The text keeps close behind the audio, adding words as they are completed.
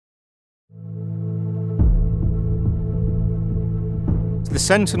The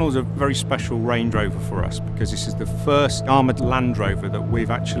Sentinel is a very special Range Rover for us because this is the first armoured Land Rover that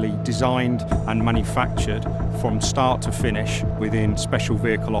we've actually designed and manufactured from start to finish within special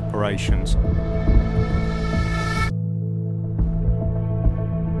vehicle operations.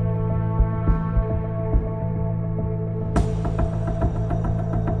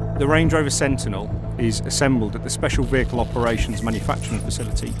 The Range Rover Sentinel is assembled at the Special Vehicle Operations manufacturing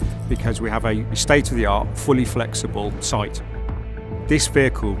facility because we have a state-of-the-art, fully flexible site. This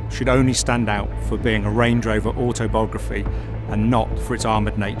vehicle should only stand out for being a Range Rover autobiography and not for its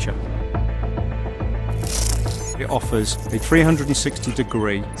armoured nature. It offers a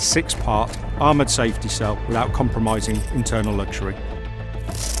 360-degree, 6-part armoured safety cell without compromising internal luxury.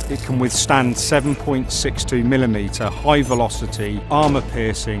 It can withstand 7.62mm high-velocity,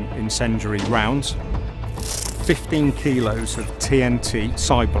 armour-piercing incendiary rounds, 15 kilos of TNT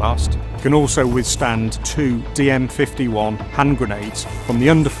side blast. It can also withstand 2 DM51 hand grenades from the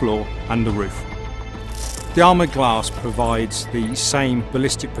underfloor and the roof. The armoured glass provides the same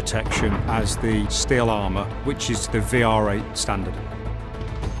ballistic protection as the steel armour, which is the VR8 standard.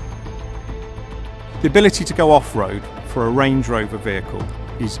 The ability to go off-road for a Range Rover vehicle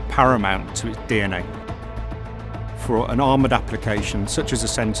is paramount to its DNA. For an armoured application such as a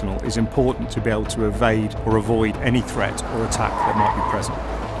Sentinel, it is important to be able to evade or avoid any threat or attack that might be present.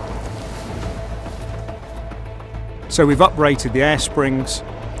 So we've uprated the air springs,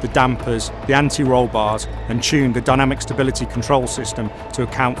 the dampers, the anti-roll bars and tuned the dynamic stability control system to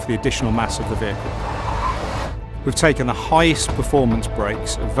account for the additional mass of the vehicle. We've taken the highest performance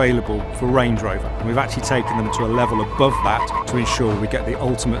brakes available for Range Rover, and we've actually taken them to a level above that to ensure we get the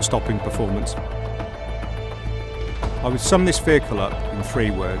ultimate stopping performance. I would sum this vehicle up in 3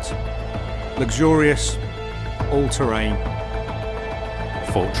 words: luxurious, all-terrain,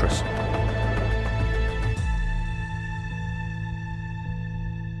 fortress.